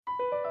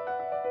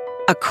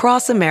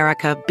Across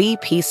America,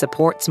 BP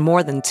supports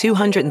more than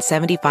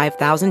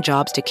 275,000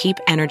 jobs to keep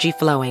energy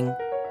flowing.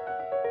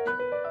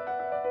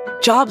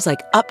 Jobs like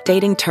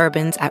updating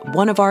turbines at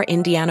one of our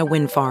Indiana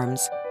wind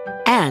farms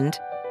and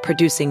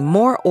producing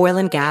more oil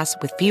and gas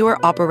with fewer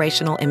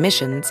operational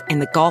emissions in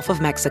the Gulf of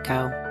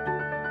Mexico.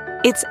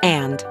 It's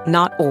and,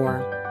 not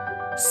or.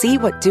 See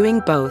what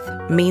doing both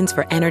means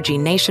for energy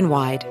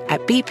nationwide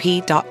at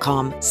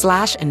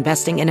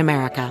bp.com/investing in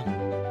America.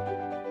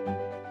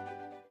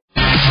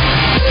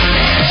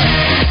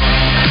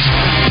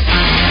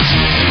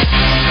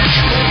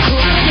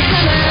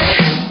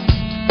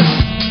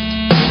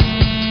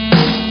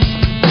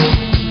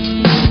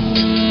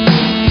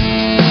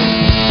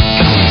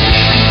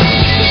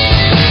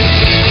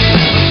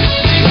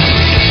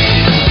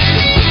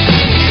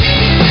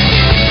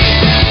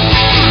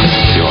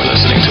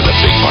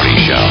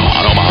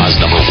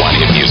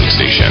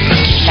 Station.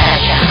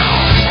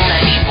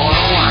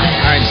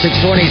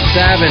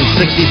 627,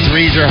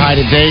 63's are high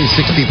today,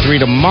 63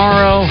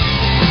 tomorrow.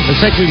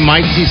 Looks like we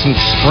might see some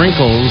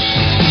sprinkles.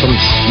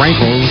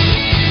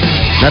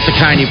 Not the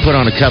kind you put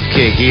on a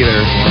cupcake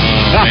either.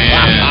 Oh,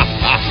 man.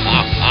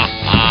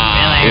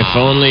 If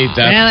only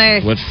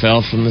that's what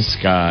fell from the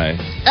sky.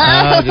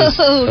 Just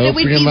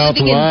open your mouth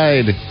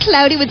wide.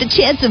 Cloudy with a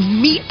chance of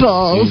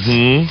meatballs.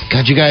 Mm-hmm.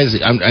 God, you guys,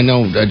 I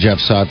know Jeff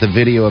saw it, the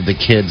video of the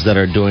kids that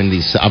are doing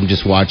these. I'm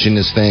just watching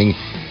this thing,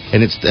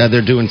 and it's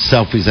they're doing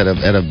selfies at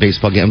a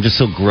baseball game. I'm just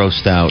so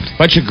grossed out.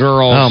 Bunch of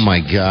girls. Oh,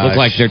 my gosh. Look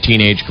like they're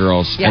teenage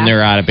girls, and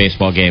they're at a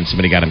baseball game.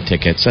 Somebody got them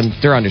tickets, and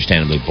they're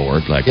understandably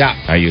bored, like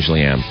I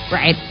usually am.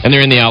 Right. And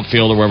they're in the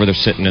outfield or wherever they're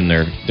sitting, and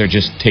they're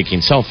just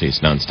taking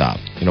selfies nonstop,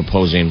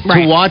 posing.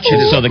 Right. To watch it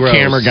is so the gross.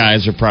 camera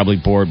guys are probably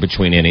bored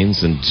between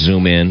innings and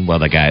zoom in while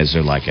the guys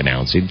are like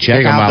announcing. Check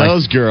There you out go, Molly.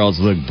 those girls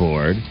look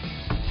bored.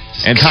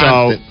 And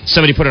constant. so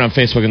somebody put it on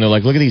Facebook, and they're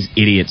like, look at these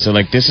idiots. They're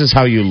like, this is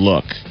how you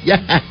look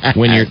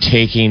when you're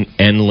taking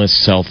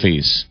endless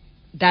selfies.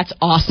 That's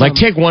awesome. Like,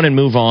 take one and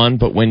move on,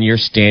 but when you're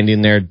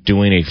standing there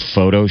doing a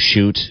photo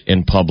shoot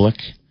in public...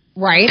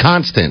 Right.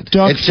 Constant.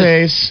 Duck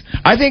face.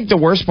 I think the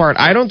worst part,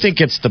 I don't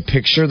think it's the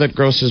picture that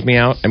grosses me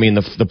out. I mean,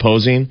 the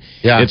posing.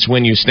 Yeah. It's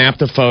when you snap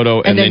the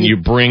photo and then you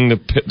bring the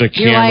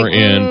camera like,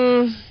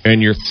 in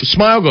and your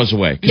smile goes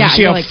away. You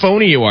see how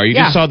phony you are. You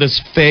just saw this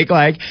fake,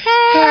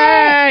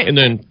 hey, and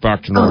then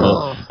back to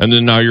normal. And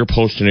then now you're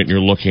posting it and you're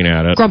looking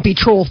at it. Grumpy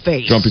troll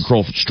face. Troll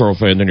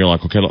face. And then you're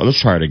like, okay, let's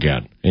try it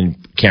again. And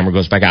camera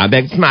goes back out.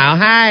 Big smile.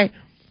 Hi.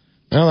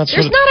 Well,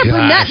 There's not a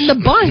brunette in the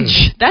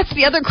bunch. That's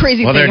the other crazy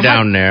thing. Well, they're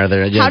down there.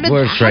 They're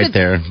right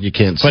there. You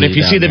can't see. But if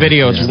you see the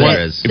video, it's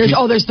there's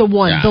the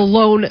one,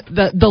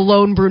 the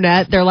lone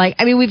brunette. They're like,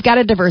 I mean, we've got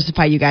to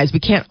diversify, you guys.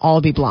 We can't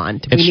all be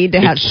blonde. We need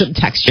to have some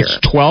texture. It's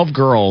 12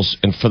 girls,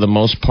 and for the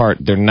most part,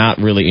 they're not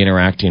really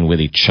interacting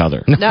with each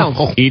other.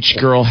 No. Each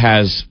girl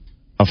has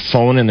a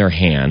phone in their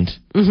hand.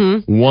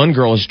 Mm-hmm. One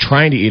girl is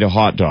trying to eat a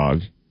hot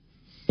dog,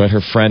 but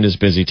her friend is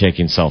busy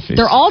taking selfies.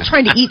 They're all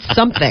trying to eat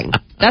something.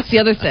 That's the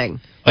other thing.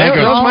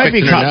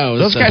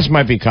 Those guys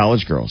might be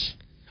college girls.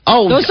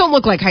 Oh, those don't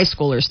look like high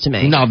schoolers to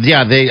me. No,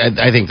 yeah,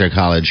 I think they're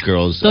college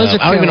girls. Those are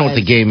I don't even know what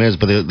the game is,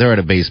 but they're at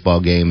a baseball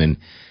game, and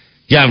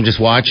I'm just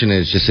watching it.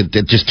 It's just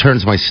it just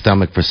turns my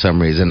stomach for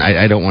some reason.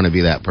 I don't want to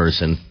be that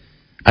person.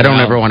 I don't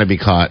ever want to be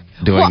caught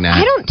doing that.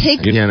 I don't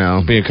take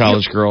be a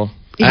college girl.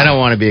 Yeah. I don't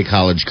want to be a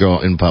college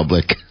girl in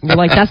public. You're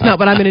like, that's not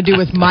what I'm going to do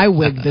with my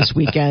wig this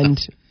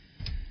weekend.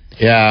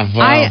 Yeah,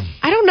 well,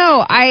 I don't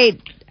know.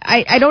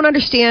 I don't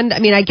understand. I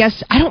mean, I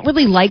guess I don't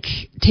really like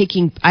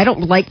I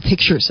don't like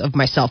pictures of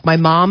myself. My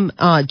mom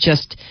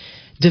just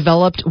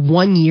developed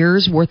 1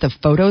 year's worth of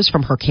photos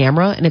from her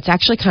camera, and it's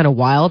actually kind of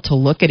wild to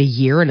look at a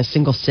year in a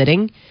single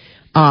sitting.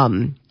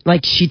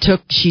 Like she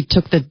took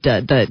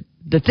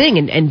the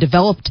thing and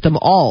developed them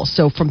all.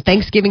 So from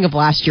Thanksgiving of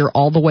last year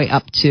all the way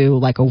up to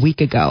like a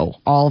week ago,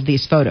 all of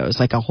these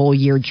photos, like a whole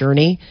year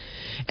journey.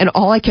 And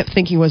all I kept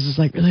thinking was,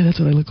 really, that's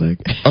what I look like?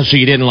 Oh, so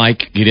you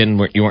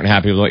weren't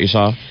happy with what you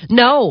saw?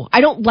 No, I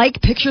don't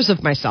like pictures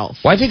of myself.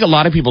 Well, I think a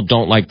lot of people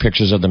don't like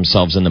pictures of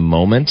themselves in the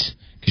moment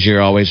because you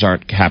always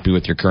aren't happy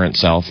with your current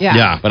self.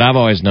 Yeah. But I've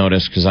always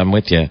noticed, because I'm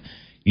with you,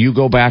 you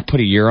go back, put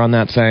a year on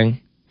that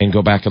thing, and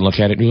go back and look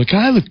at it, and you're like,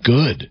 I look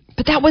good.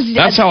 But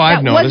that's how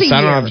I've noticed.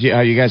 I don't know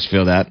how you guys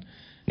feel that.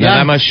 Yeah.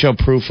 That must show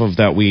proof of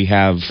that we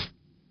have...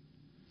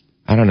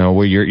 I don't know,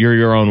 where you're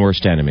your own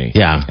worst enemy.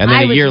 Yeah. And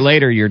then a year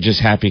later, you're just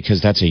happy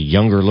because that's a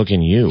younger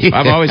looking you.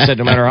 I've always said,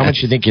 no matter how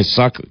much you think you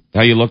suck,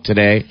 how you look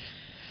today,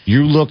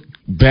 you look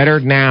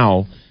better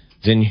now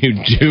than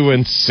you do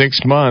in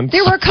 6 months.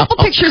 There were a couple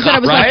pictures that I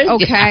was right?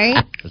 like, okay.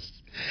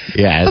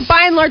 Yes. But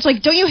by and large,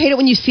 don't you hate it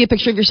when you see a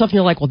picture of yourself and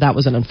you're like, well, that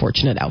was an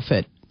unfortunate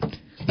outfit?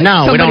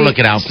 No, we don't look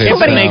at outfits.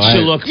 Somebody makes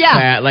you look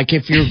fat. Like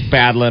if you're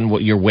battling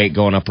your weight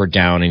going up or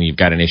down and you've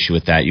got an issue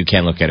with that, you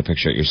can't look at a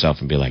picture of yourself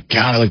and be like,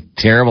 God, I look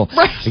terrible.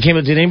 Right.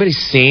 Did anybody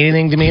say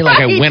anything to me? Like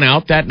I went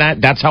out that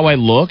night? That's how I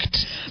looked?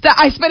 That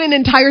I spent an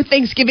entire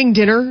Thanksgiving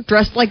dinner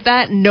dressed like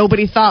that and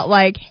nobody thought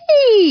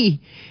hey,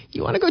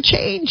 You want to go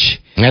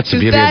change. That's the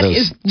 'Cause beauty that of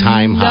those is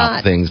time hop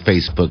not- things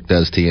Facebook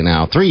does to you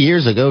now. 3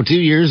 years ago, 2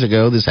 years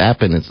ago, this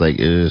happened. It's like,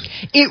 ugh.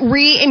 It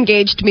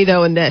re-engaged me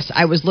though in this.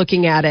 I was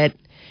looking at it,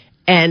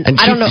 and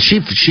I don't know.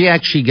 She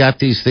actually got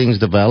these things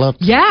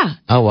developed. Yeah.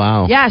 Oh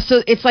wow. Yeah,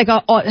 so it's like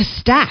a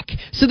stack.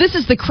 So this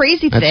is the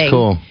crazy That's thing.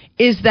 cool.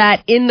 Is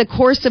that in the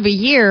course of a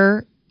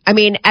year, I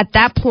mean, at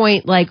that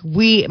point, like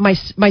my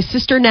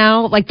sister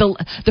now, like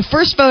the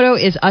first photo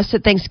is us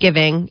at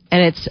Thanksgiving,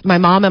 and it's my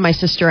mom and my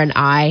sister and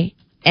I,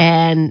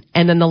 and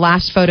then the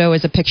last photo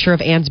is a picture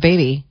of Anne's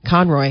baby,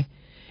 Conroy.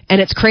 And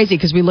it's crazy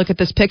because we look at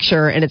this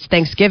picture and it's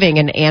Thanksgiving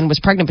and Anne was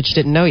pregnant, but she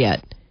didn't know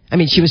yet. I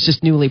mean, she was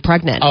just newly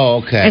pregnant.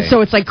 Oh, okay. And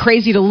so it's like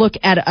crazy to look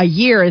at a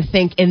year and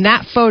think in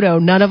that photo,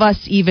 none of us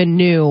even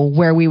knew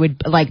where we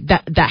would like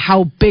that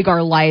how big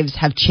our lives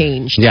have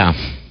changed. Yeah.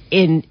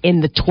 In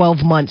the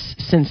 12 months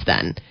since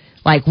then.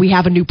 Like we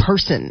have a new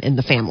person in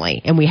the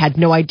family and we had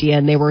no idea,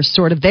 and they were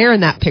sort of there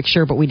in that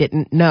picture, but we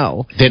didn't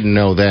know. Didn't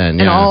know then.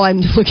 And all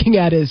I'm looking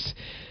at is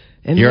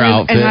your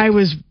outfit. And I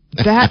was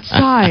that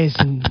size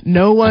and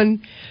no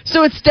one.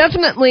 So it's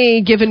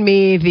definitely given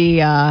me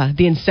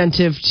the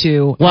incentive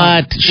to What?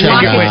 lock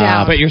it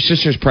down. But your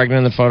sister's pregnant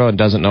in the photo and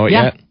doesn't know it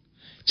Yeah. yet?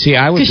 See,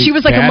 I would be 'Cause she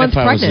was like a bad month if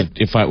I was pregnant.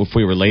 if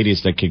we were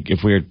ladies that could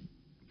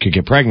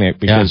get pregnant,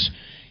 because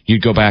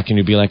you'd go back and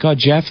you'd be like, "Oh,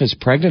 Jeff is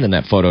pregnant in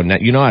that photo." Now,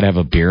 you know, I'd have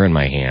a beer in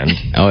my hand.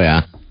 Oh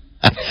yeah.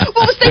 Well, it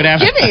was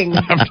Thanksgiving.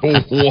 Have to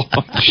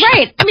watch.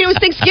 Right. I mean, it was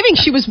Thanksgiving.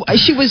 She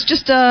was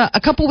just a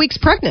couple weeks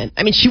pregnant.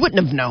 I mean, she wouldn't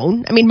have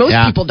known. I mean, most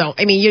people don't.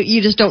 I mean,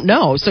 you just don't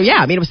know. So yeah,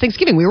 I mean, it was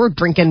Thanksgiving. We were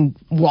drinking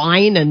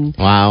wine and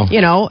Wow. you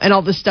know, and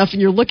all this stuff.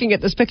 And you're looking at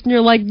this picture and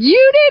you're like,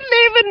 you didn't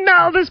even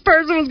know this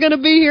person was going to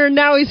be here, and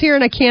now he's here,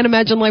 and I can't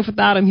imagine life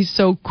without him. He's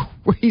so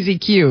crazy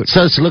cute.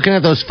 So it's looking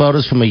at those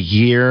photos from a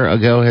year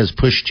ago has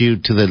pushed you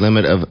to the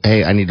limit of,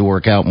 hey, I need to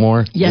work out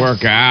more. Yes.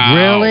 Work out.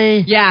 Really?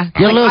 Yeah.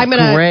 You Like, look I'm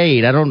gonna-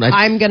 great.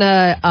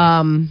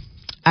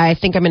 I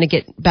think I'm going to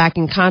get back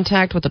in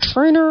contact with a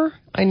trainer.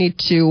 I need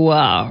to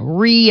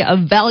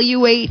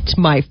reevaluate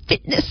my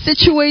fitness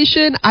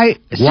situation.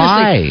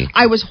 Why?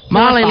 I was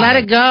Molly, horrified.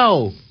 let it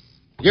go.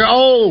 You're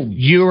old.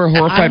 You were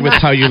horrified with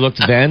how you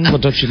looked then? Well,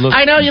 don't you look?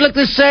 I know, you look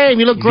the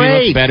same. You look Do you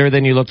great. look better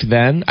than you looked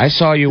then? I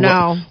saw you.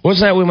 No. What was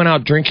that? We went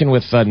out drinking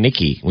with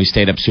Nikki. We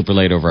stayed up super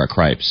late over at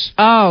Cripes.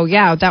 Oh,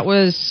 yeah. That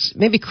was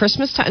maybe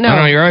Christmas time. No, I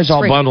don't know. You're always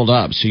all spring. bundled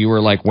up, so you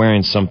were like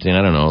wearing something,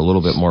 I don't know, a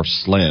little bit more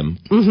slim.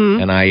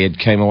 Mm-hmm. And I had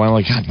came a while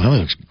like, God, Molly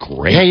looks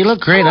great. Yeah, you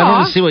look great. I Aw. don't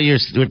want to see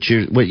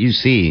what you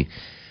see.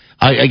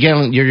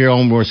 Again, you're your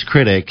own worst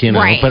critic, you know.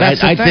 Right. But That's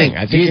the I thing. think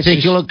I think you it's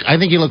think just- I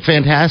think you look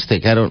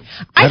fantastic. I don't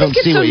think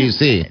it's see what so- you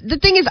see. The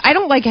thing is, I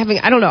don't like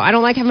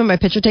having my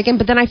picture taken,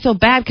 but then I feel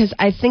bad because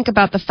I think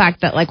about the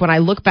fact that, like, when I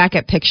look back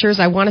at pictures,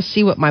 I want to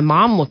see what my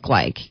mom looked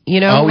like.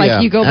 You know, Oh, like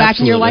yeah. you go back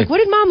and you're like, Absolutely. what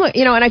did mom look?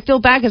 You know, and I feel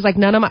bad because, like,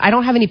 I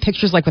don't have any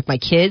pictures, like, with my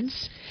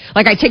kids.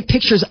 Like, I take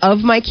pictures of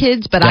my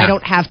kids, but I Yeah.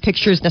 don't have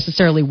pictures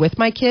necessarily with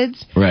my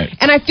kids. Right.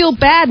 And I feel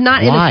bad,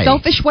 not Why? in a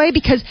selfish way,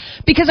 because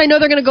I know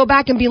they're going to go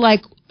back and be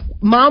like,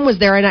 Mom was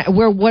there, and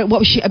what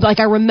was she like?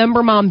 I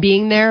remember Mom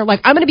being there.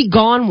 Like, I'm going to be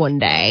gone one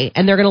day,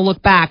 and they're going to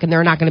look back, and there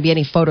are not going to be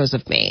any photos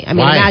of me. I mean,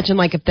 Why? imagine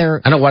like if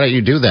they're. I don't. Why don't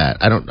you do that?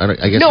 I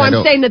guess. No, I I'm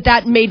don't. saying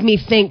that made me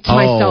think to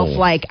myself,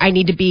 like, I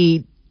need to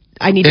In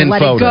let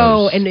photos. it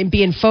go and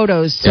be in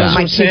photos so Yeah.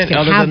 my I'm kids saying, can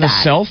other have than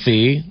that. the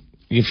selfie,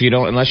 if you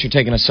don't, unless you're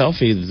taking a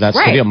selfie, that's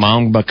Right. the deal.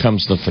 Mom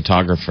becomes the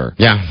photographer.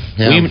 Yeah.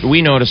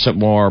 We notice it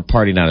more.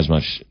 Party not as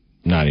much.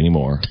 Not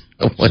anymore.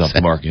 What's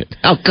Self market.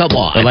 Oh, come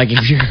on. But like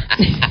if you're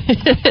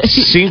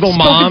single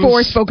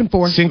moms, Spoken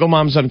for. single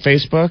moms on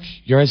Facebook,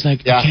 you're always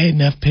like, Yeah. okay,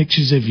 enough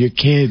pictures of your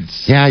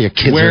kids. Yeah, your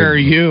kids. Where are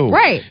you?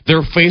 Right.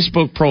 Their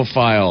Facebook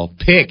profile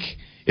pic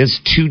is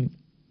 2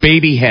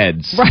 baby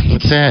heads. Right.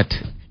 What's that?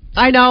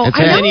 I know. That's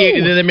I it.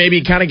 know. And then maybe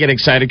you kind of get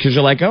excited because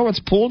you're like, oh, it's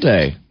pool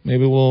day.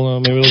 Maybe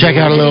we'll Check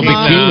out a little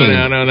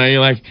bikini. No. You're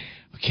like,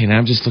 okay, now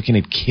I'm just looking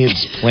at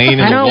kids playing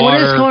in I know the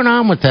water. what is going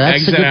on with that.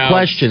 That's a Exit good out.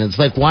 question. It's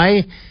like,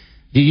 why?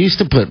 You used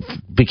to put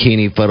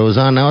bikini photos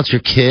on. Now it's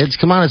your kids.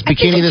 Come on, let's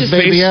bikini this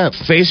baby up.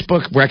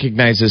 Facebook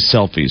recognizes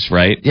selfies,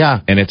 right? Yeah.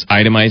 And it's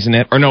itemizing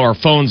it. Or no, our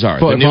phones are.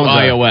 The new Phones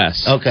are.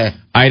 iOS. Okay.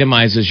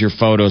 Itemizes your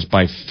photos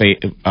by By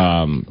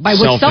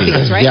what selfie.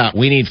 selfies, right? Yeah.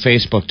 We need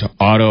Facebook to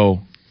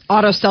auto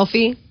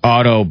selfie.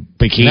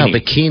 bikini. No,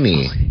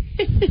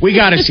 bikini. We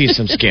got to see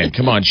some skin.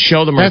 Come on,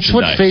 show the That's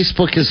merchandise.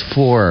 what Facebook is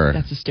for.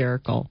 That's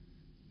hysterical.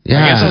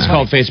 Yeah. I guess it's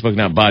called Facebook,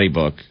 not Body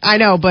Book. I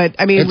know, but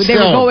I mean, It's they were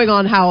still- going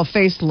on how a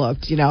face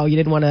looked. You know, you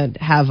didn't want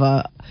to have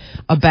a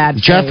bad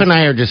face. Jeff and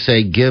I are just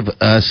saying, give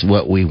us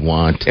what we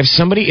want. If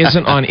somebody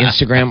isn't on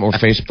Instagram or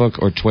Facebook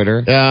or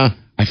Twitter, Yeah.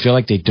 I feel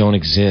like they don't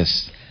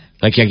exist.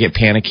 Like I get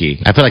panicky.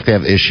 I feel like they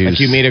have issues. Like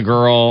you meet a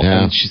girl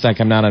Yeah. and she's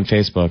like, I'm not on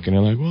Facebook. And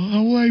you're like, well,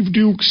 how do I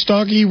do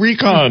stocky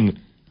recon?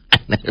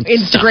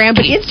 Instagram,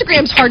 but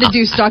Instagram's hard to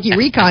do stocky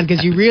recon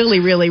because you really,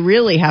 really,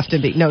 really have to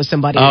know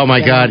somebody. Oh my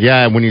you know? God!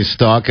 Yeah, when you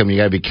stalk them, you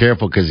gotta be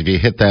careful because if you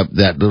hit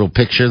that little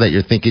picture that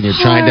you're thinking you're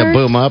trying to Heart.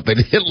 boom up, and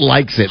it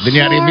likes it, then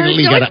you Heart.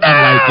 immediately You're gotta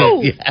like,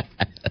 unlike it. Yeah.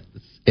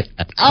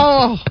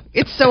 Oh,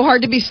 it's so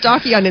hard to be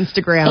stalky on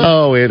Instagram.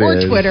 Oh, it or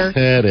is. Twitter.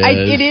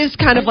 It is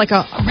kind of like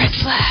a red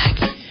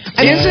flag.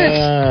 I mean,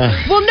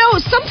 well, no,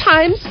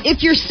 sometimes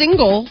if you're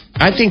single.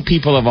 I think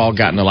people have all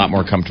gotten a lot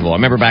more comfortable. I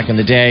remember back in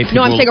the day.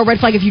 No, I'm saying a red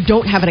flag if you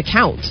don't have an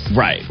account.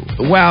 Right.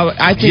 Well,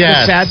 I think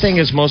the sad thing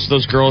is most of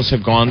those girls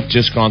have gone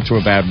through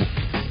a bad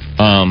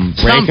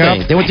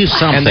breakup. They went through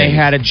something. And they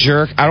had a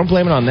jerk. I don't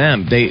blame it on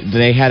them.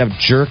 They had a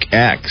jerk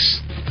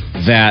ex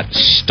that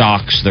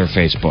stalks their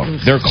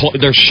Facebook.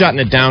 They're shutting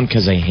it down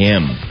because of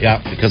him.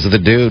 Yeah, because of the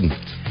dude.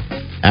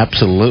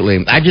 Absolutely.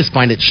 I just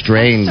find it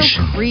strange.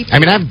 So creepy. I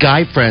mean, I have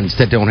guy friends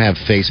that don't have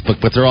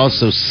Facebook, but they're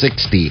also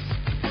 60.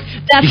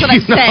 That's what I'm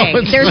saying.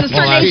 It's There's a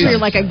certain like- age where you're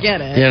like, I get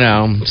it. You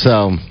know,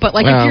 so. But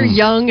like if you're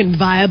young and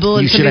viable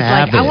and you should somebody's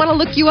like, have I it. want to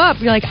look you up,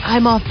 you're like,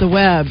 I'm off the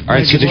web. All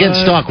right, So you get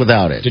stalked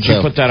without it. Did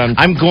you put that on?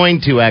 I'm going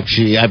to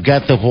actually. I've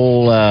got the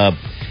whole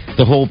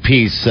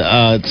piece.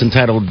 It's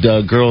entitled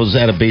 "Girls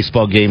at a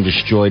Baseball Game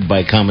Destroyed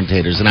by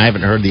Commentators," and I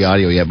haven't heard the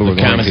audio yet. But The we're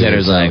going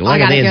commentator's to. like, look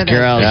at gotta these hear this.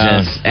 girls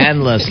Yeah. just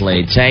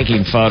endlessly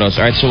taking photos.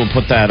 All right, so we'll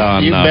put that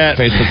on You bet.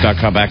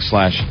 Facebook.com/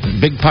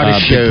 Big Party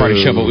Show. Big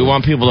Party Show. But we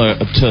want people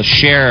to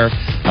share.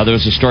 There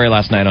was a story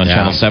last night on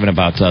Channel 7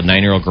 about a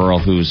 9-year-old girl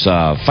who's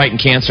fighting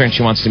cancer and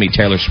she wants to meet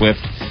Taylor Swift.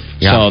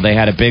 Yeah. So they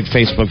had a big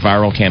Facebook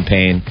viral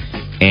campaign.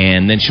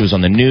 And then she was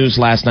on the news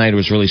last night. It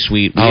was really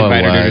sweet. We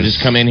invited her to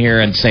just come in here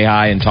and say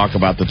hi and talk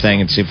about the thing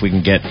and see if we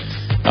can get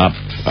a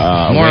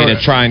way to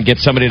try and get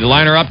somebody to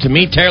line her up to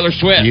meet Taylor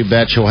Swift. You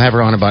bet. We'll have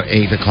her on about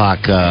 8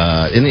 o'clock,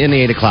 in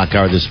the 8 o'clock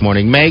hour this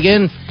morning.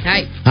 Megan?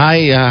 Hi.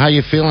 Hi, how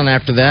you feeling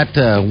after that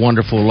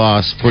wonderful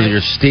loss for your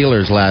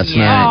Steelers last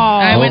night?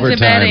 I went to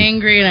bed Overtime.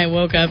 angry and I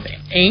woke up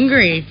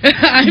angry.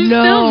 I'm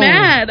No. still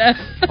mad.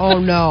 Oh,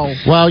 no.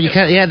 Well, you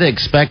had to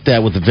expect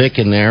that with Vic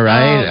in there,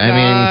 right? Oh, I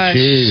mean, gosh.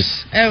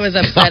 jeez. It was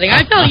upsetting.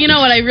 I felt, you know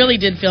what, I really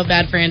did feel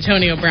bad for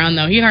Antonio Brown,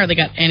 though. He hardly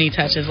got any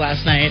touches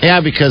last night. Yeah,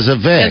 because of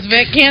Vic. Because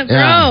Vic can't throw.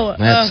 Yeah,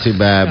 that's Oh, too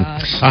bad.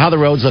 gosh. How the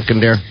roads looking,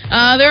 dear?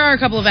 There are a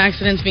couple of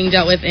accidents being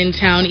dealt with in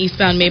town.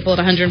 Eastbound Maple at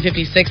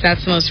 156,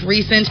 that's the most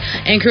recent.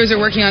 And crews are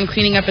working on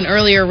cleaning up an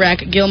earlier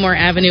wreck, Gilmore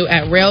Avenue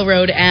at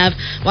Railroad Ave.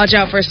 Watch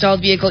out for a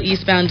stalled vehicle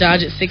eastbound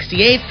Dodge at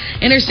 68.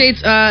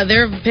 Interstates,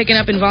 they're picking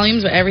up in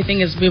volumes, but everything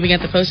is moving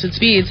at the posted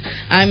speeds.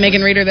 I'm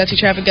Megan Reeder. That's your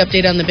traffic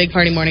update on the Big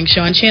Party Morning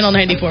Show on Channel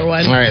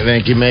 94.1. All right,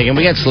 thank you, Megan.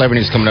 We got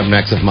celebrities coming up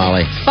next with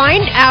Molly.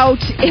 Find out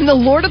in the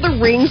Lord of the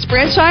Rings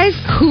franchise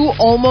who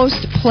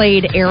almost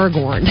played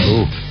Aragorn.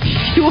 Ooh.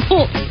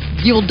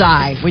 You'll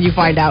die when you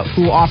find out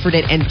who offered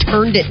it and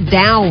turned it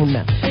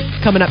down.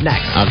 Coming up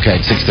next. Okay,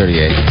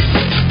 6:38.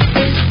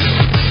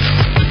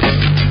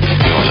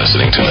 You're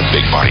listening to The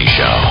Big Party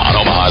Show on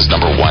Omaha's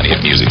 #1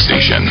 hit music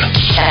station.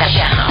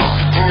 Channel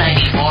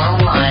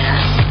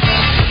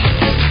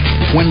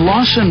 94.1. When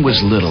Lawson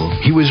was little,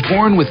 he was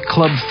born with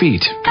club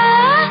feet.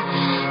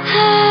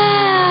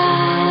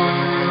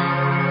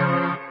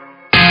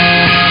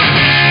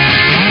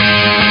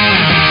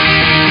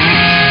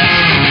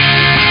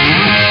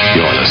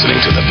 You're listening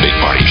to The Big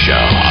Party Show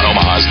on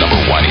Omaha's #1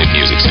 hit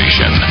music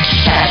station.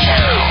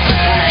 Channel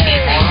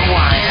 94.1.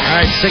 All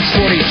right,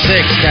 6:46.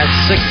 Got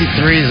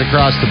 63s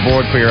across the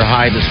board for your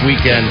high this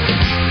weekend,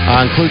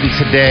 including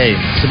today.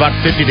 It's about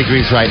 50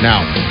 degrees right now.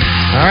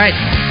 All right,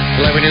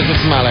 celebrity news with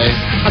Molly.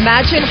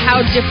 Imagine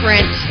how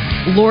different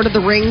Lord of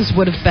the Rings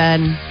would have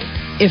been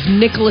if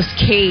Nicolas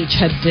Cage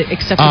had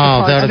accepted the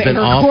Oh, part that of would have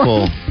been Aragorn.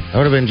 awful. That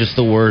would have been just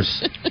the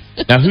worst.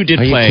 Now, who did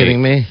Are you play kidding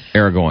me?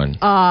 Aragorn?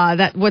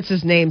 What's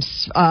his name?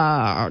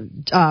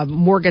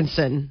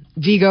 Morganson.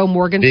 Viggo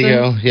Morganson.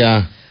 Vigo,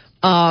 yeah.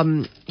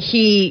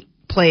 He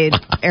played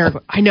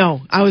Aragorn. I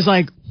know. I was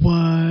like,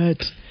 what?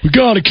 We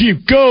gotta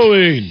keep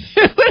going.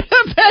 It would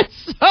have been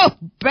so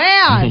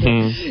bad.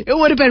 It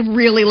would have been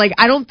really like,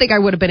 I don't think I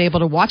would have been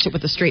able to watch it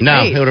with a straight No,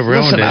 face. it would have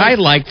ruined Listen, it. I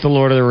liked the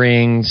Lord of the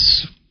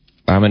Rings.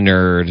 I'm a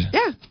nerd.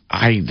 Yeah.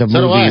 The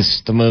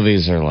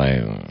movies are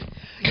like,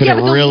 could Yeah,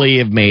 it but the- really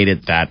have made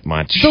it that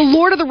much The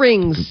Lord of the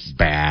Rings.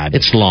 bad?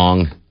 It's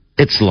long.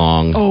 It's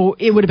long. Oh,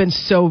 it would have been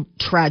so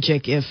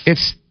tragic if.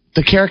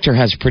 The character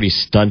has pretty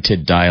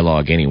stunted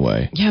dialogue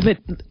anyway. Yeah, but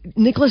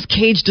Nicolas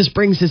Cage just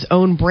brings his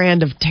own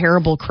brand of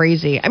terrible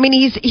crazy. I mean,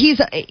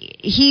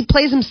 he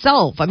plays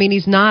himself. I mean,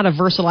 he's not a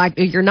versatile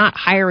actor. You're not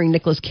hiring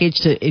Nicolas Cage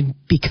to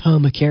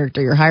become a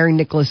character. You're hiring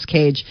Nicolas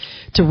Cage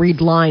to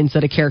read lines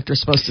that a character is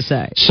supposed to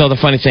say. So the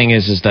funny thing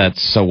is that,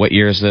 so what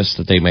year is this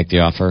that they make the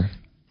offer?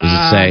 Does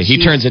it say? He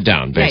turns it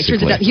down, Yeah, he turns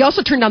basically. it down. He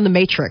also turned down The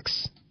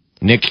Matrix.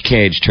 Nick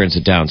Cage turns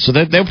it down. So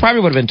they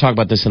probably would have been talking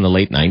about this in the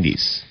late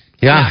 90s.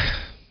 Yeah.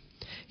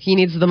 He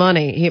needs the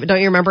money. Don't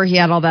you remember he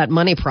had all that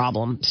money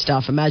problem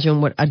stuff? Imagine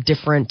what a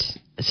different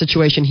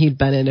situation he'd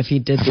been in if he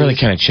did. I've really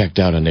kind of checked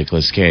out on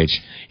Nicolas Cage.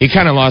 He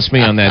kind of lost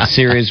me on that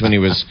series when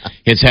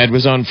his head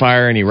was on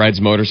fire and he rides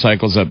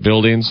motorcycles up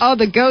buildings. Oh,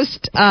 the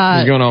Ghost.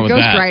 What's going on with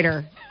Ghost that?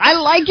 Rider. I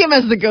like him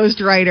as the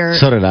Ghost Rider.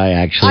 So did I,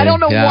 actually. I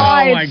don't know Yeah.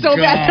 why Oh, my it's so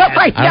God. bad.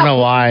 I I don't know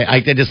why.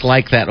 I just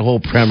like that whole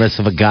premise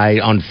of a guy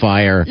on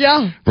fire.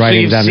 Yeah.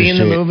 Riding you've down seen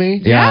the the street.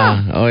 movie?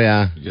 Yeah. Oh,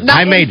 yeah.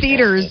 Not in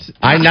theaters.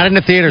 Not in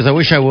the theaters. I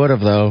wish I would have,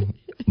 though.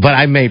 But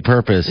I made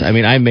purpose. I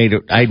mean, I made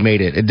it.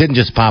 It didn't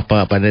just pop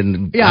up. I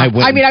didn't. Yeah. I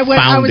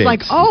was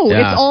like, oh,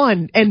 it's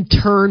on, and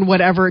turn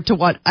whatever to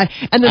what. I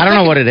don't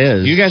know what it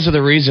is. You guys are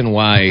the reason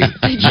why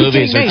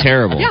movies are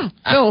terrible. Yeah.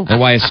 No. And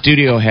why a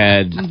studio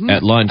head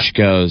at lunch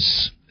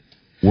goes,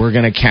 we're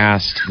going to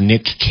cast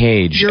Nick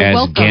Cage as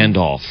welcome.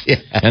 Gandalf. Yeah.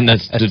 And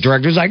the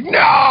director's like,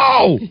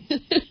 no!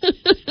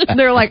 And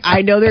they're like,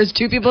 I know there's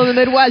two people in the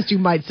Midwest who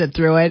might sit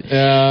through it.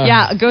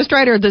 Yeah, Ghost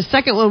Rider, the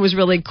second one was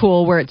really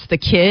cool where it's the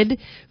kid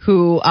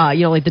who,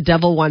 like the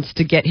devil wants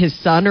to get his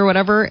son or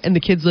whatever. And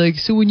the kid's like,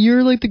 so when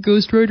you're like the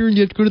Ghost Rider and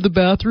you have to go to the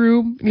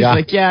bathroom? And he's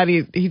like, yeah.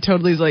 And he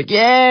totally is like,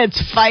 yeah,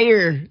 it's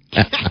fire.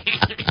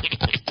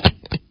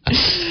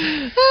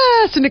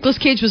 So Nicolas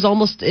Cage was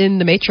almost in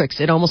The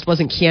Matrix. It almost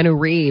wasn't Keanu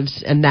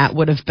Reeves, and that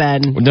would have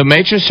been... The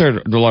Matrix or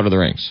The Lord of the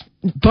Rings?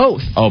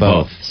 Both. Oh,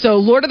 both. So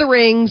Lord of the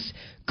Rings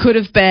could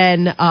have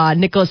been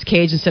Nicolas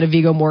Cage instead of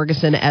Viggo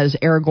Mortensen as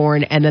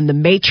Aragorn, and then The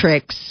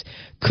Matrix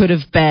could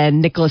have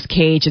been Nicolas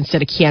Cage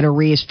instead of Keanu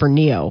Reeves for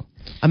Neo.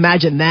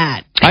 Imagine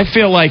that. I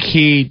feel like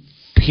he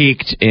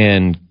peaked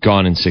in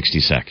Gone in 60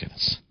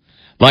 Seconds.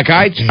 Like,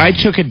 I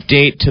took a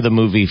date to the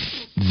movie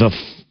The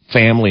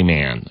Family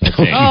Man. I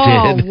think.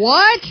 Oh,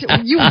 what?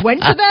 You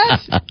went to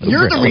that?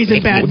 You're the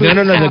reason bad movies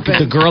No. happen.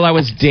 The girl I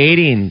was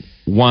dating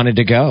wanted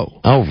to go.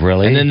 Oh,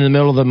 really? And then in the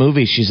middle of the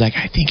movie, she's like,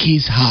 I think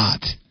he's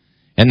hot.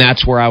 And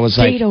that's where I was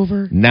Date like,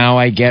 over. Now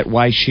I get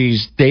why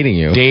she's dating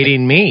you.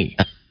 Dating me.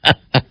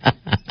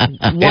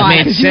 Why?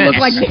 Because you look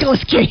like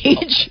Nicolas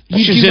Cage.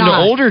 She's into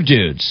older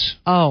dudes.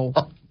 Oh.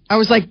 I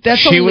was like,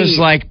 that's She was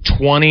like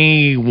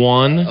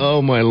 21.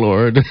 Oh, my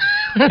Lord.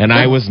 And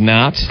I was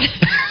not.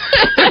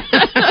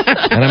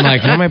 And I'm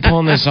like, how am I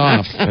pulling this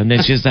off? And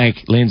then she's like,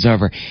 leans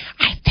over.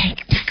 I think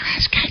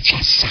Nicolas Cage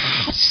is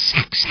so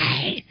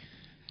sexy.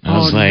 I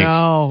was like,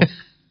 no.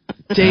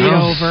 Date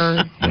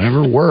over.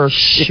 Whatever works.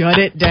 Shut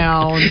it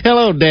down.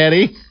 Hello,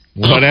 Daddy.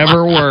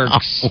 Whatever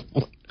works.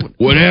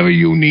 Whatever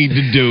you need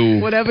to do.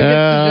 Whatever gets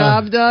the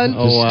job done.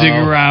 To stick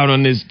around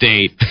on this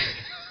date.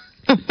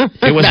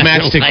 It was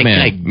Matchstick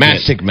Men.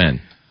 Matchstick Men.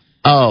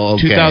 Oh,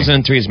 okay.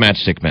 2003's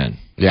Matchstick Men.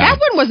 Yeah. That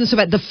one wasn't so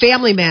bad. The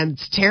Family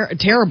Man's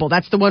terrible.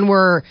 That's the one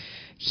where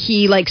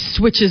he like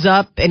switches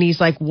up and he's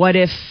like, what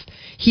if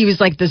he was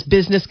like this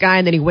business guy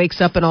and then he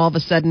wakes up and all of a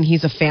sudden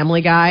he's a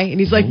family guy and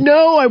he's like,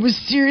 no, I was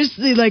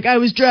seriously like I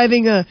was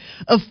driving a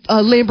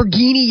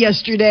Lamborghini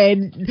yesterday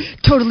and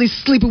totally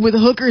sleeping with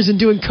hookers and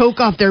doing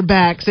coke off their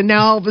backs, and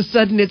now all of a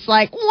sudden it's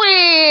like,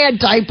 wah,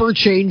 diaper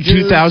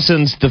changes.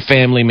 2000's The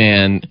Family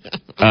Man.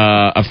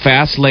 A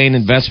fast lane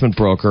investment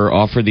broker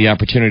offered the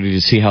opportunity to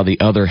see how the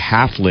other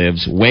half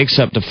lives, wakes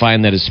up to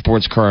find that his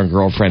sports car and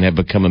girlfriend have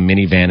become a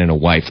minivan and a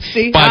wife.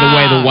 See? By the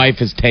way, the wife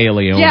is Taya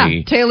Leone. Yeah,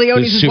 Taya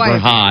Leone's who's his super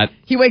wife. hot.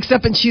 He wakes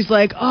up and she's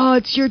like, oh,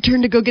 it's your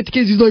turn to go get the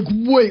kids. He's like,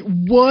 wait,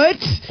 what?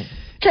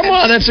 Come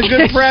on, that's a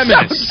good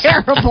premise. So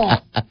terrible.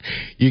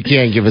 You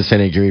can't give us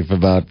any grief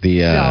about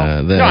the...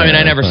 No, I mean,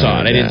 I never saw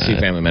it. I didn't see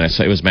Family Man. I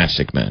saw it was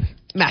Matchstick Men.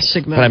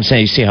 Matchstick Men. But I'm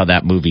saying, you see how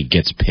that movie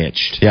gets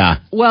pitched. Yeah.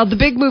 Well, the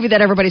big movie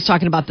that everybody's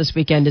talking about this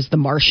weekend is The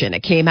Martian.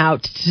 It came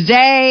out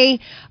today.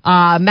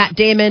 Matt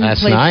Damon.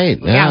 Last night.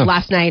 Yeah,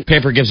 last night.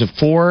 Paper gives it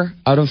 4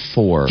 out of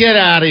 4. Get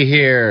out of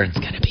here. It's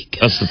going to be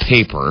good. That's the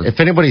paper. If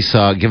anybody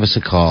saw it, give us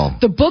a call.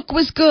 The book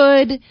was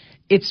good.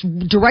 It's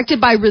directed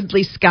by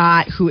Ridley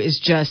Scott, who is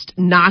just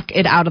knock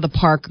it out of the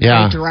park.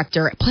 Yeah. Great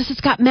director. Plus,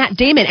 it's got Matt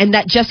Damon and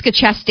that Jessica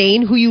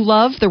Chastain, who you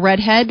love, the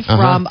redhead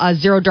from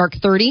Zero Dark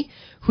 30,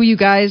 who you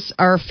guys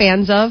are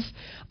fans of.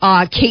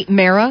 Kate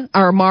Mara,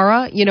 your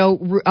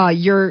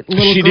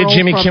little She girl did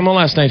Jimmy from... Kimmel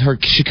last night.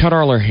 She cut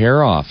all her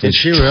hair off. Did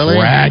she really?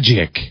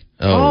 Tragic.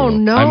 Oh,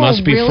 no, I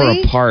must be really?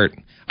 for a part.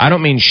 I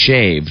don't mean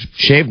shaved.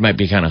 Shaved might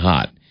be kind of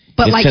hot.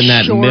 But it's like in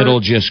that short. middle,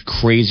 just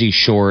crazy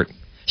short.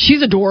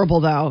 She's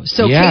adorable, though.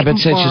 So yeah, Kate I've been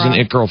saying she's an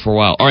Mara. it girl for a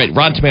while. All right,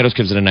 Rotten Tomatoes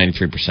gives it a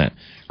 93%.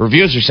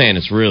 Reviews are saying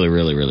it's really,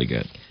 really, really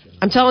good.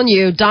 I'm telling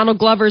you, Donald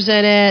Glover's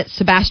in it.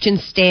 Sebastian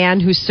Stan,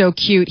 who's so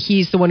cute.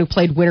 He's the one who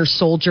played Winter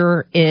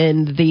Soldier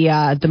in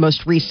the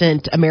most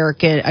recent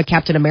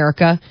Captain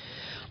America.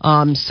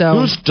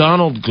 Who's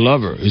Donald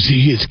Glover? Is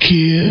he his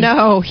kid?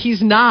 No,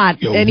 he's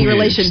not any weird.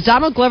 relation.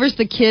 Donald Glover's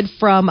the kid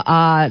from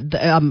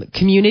the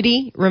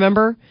Community,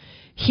 remember?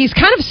 He's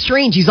kind of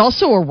strange. He's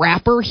also a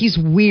rapper. He's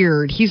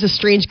weird. He's a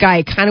strange guy.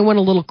 He kind of went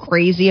a little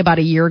crazy about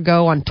a year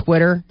ago on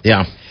Twitter.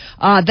 Yeah.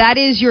 That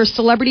is your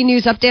celebrity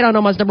news update on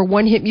Omaha's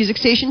 #1 hit music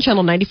station,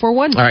 Channel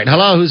 94.1. All right.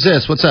 Hello. Who's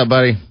this? What's up,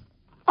 buddy?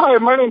 Hi,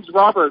 my name's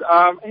Robert.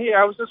 Hey,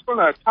 I was just going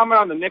to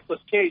comment on the Nicolas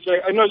Cage.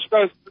 I know you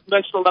guys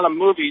mentioned a lot of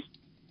movies.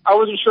 I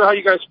wasn't sure how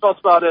you guys felt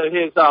about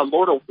his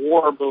Lord of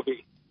War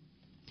movie.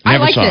 I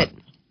Never liked saw it.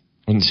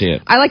 Didn't see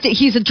it. I liked it.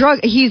 He's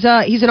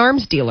an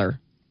arms dealer.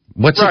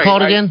 What's it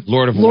called again?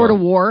 Lord of War. Lord of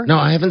War. No,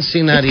 I haven't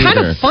seen that It's either.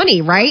 kind of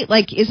funny, right?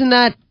 Like, isn't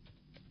that...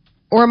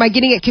 Or am I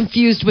getting it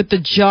confused with the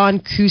John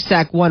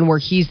Cusack one where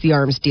he's the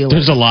arms dealer?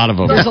 There's a lot of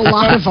them. There's a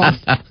lot of them.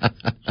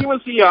 He was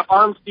the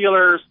arms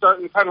dealer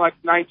starting kind of like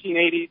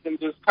 1980s and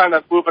just kind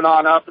of moving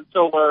on up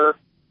until where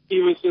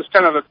he was just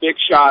kind of a big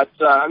shot.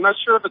 I'm not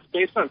sure if it's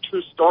based on a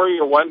true story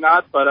or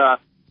whatnot, but I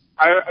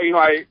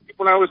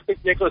when I was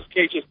thinking Nicolas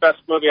Cage's best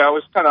movie, I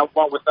always kind of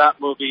went with that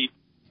movie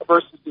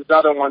versus his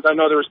other ones. I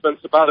know there's been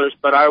some others,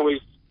 but I always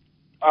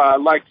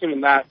liked him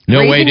in that. No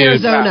way, dude.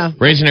 Arizona.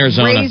 Raising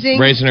Arizona.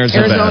 Raising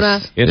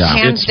Arizona. It's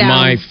hands down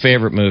my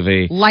favorite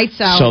movie.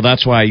 Lights out. So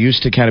that's why I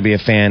used to kind of be a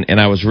fan,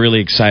 and I was really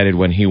excited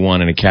when he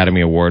won an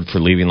Academy Award for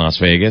Leaving Las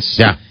Vegas.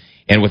 Yeah.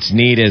 And what's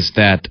neat is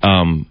that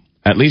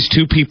at least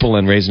 2 people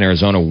in Raising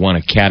Arizona won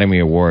Academy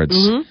Awards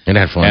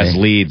as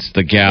leads.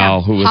 The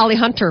gal who was Holly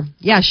Hunter.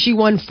 Yeah, she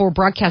won for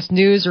Broadcast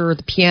News or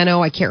The Piano.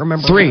 I can't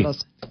remember. 3.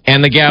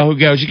 And the gal who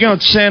goes, you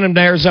send him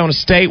to Arizona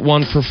State,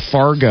 won for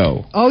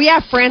Fargo. Oh, yeah,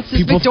 Frances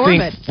People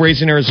McDormand. think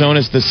Raising Arizona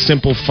is this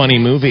simple, funny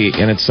movie,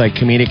 and it's like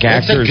comedic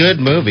actors. It's a good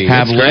movie.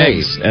 Have it's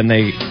legs, great. and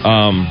they,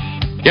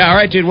 yeah, all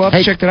right, dude, we'll have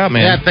to check that out,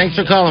 man. Yeah, thanks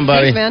for calling,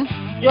 buddy. Thanks,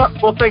 man. Yeah,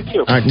 well, thank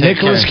you. Right,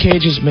 Nicolas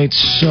Cage has made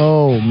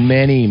so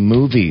many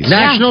movies.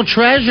 National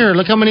Treasure.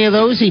 Look how many of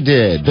those he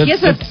did.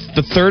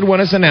 The third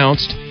one is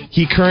announced.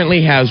 He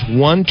currently has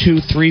 1,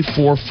 2, 3,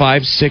 4,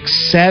 5,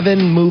 6,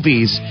 7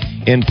 movies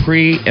in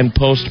pre and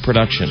post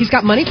production. He's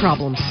got money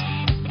problems.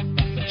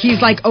 He's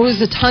like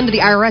owes a ton to the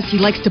IRS. He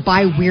likes to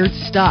buy weird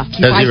stuff.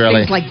 He buys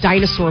things like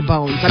dinosaur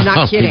bones. I'm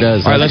not kidding. He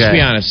does. All right, let's be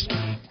honest.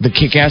 The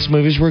Kick-Ass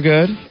movies were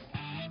good.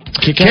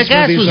 Kick-Ass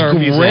movies was are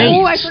great.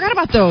 Oh, I forgot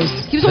about those.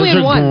 He was only those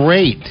in one.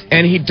 Great.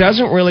 And he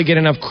doesn't really get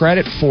enough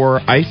credit for,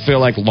 I feel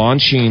like,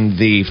 launching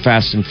the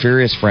Fast and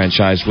Furious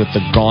franchise with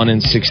the Gone in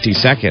 60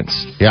 Seconds.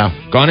 Yeah.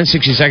 Gone in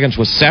 60 Seconds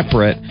was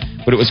separate,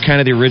 but it was kind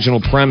of the original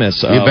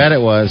premise of You bet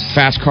it was.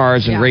 fast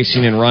cars and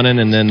racing and running,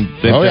 and then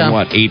they've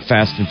done, 8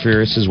 Fast and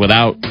Furiouses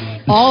without...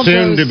 All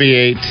Soon those. to be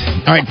 8.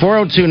 All right,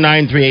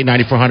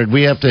 402-938-9400.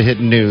 We have to hit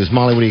news.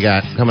 Molly, what do you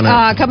got coming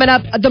up? Coming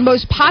up, the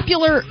most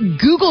popular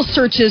Google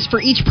searches for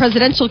each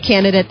presidential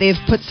candidate.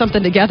 They've put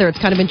something together. It's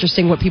kind of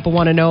interesting what people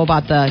want to know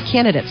about the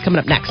candidates. Coming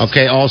up next.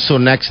 Okay, also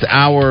next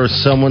hour,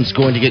 someone's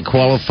going to get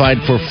qualified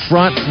for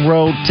front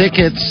row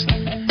tickets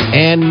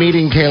and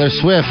meeting Taylor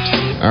Swift.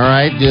 All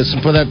right,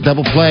 just for that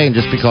double play and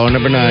just be caller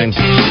number 9.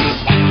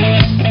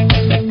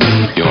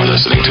 You're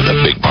listening to The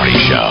Big Party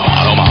Show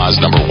on Omaha's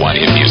number 1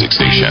 hit music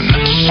station.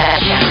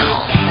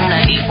 Channel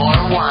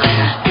 94.1.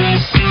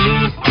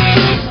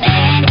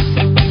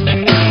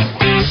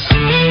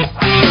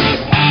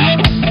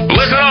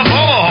 Listen up,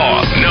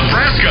 Omaha,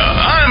 Nebraska.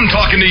 I'm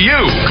talking to you.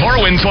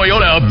 Corwin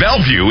Toyota of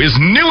Bellevue is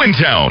new in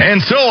town,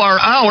 and so are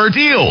our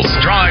deals.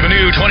 Drive a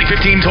new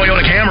 2015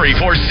 Toyota Camry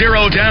for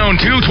 $0 down,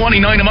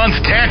 $229 a month,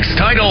 tax,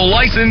 title,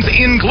 license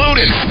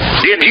included.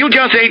 Did you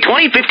just say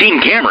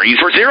 2015 Camrys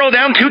for $0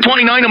 down,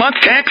 $229 a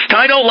month, tax,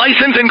 title,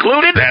 license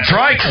included? That's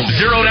right.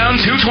 $0 down,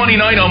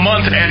 $229 a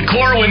month at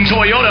Corwin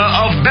Toyota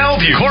of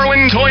Bellevue.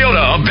 Corwin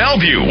Toyota of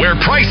Bellevue, where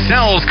price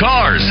sells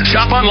cars.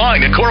 Shop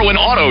online at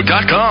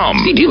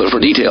CorwinAuto.com. See dealer for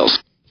details.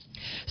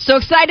 So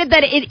excited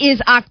that it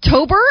is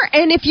October,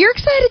 and if you're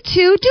excited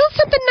too, do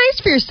something nice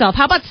for yourself.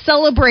 How about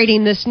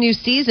celebrating this new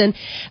season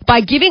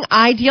by giving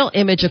Ideal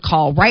Image a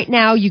call? Right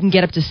now, you can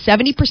get up to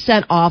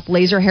 70% off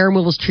laser hair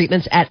removal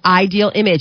treatments at Ideal Image.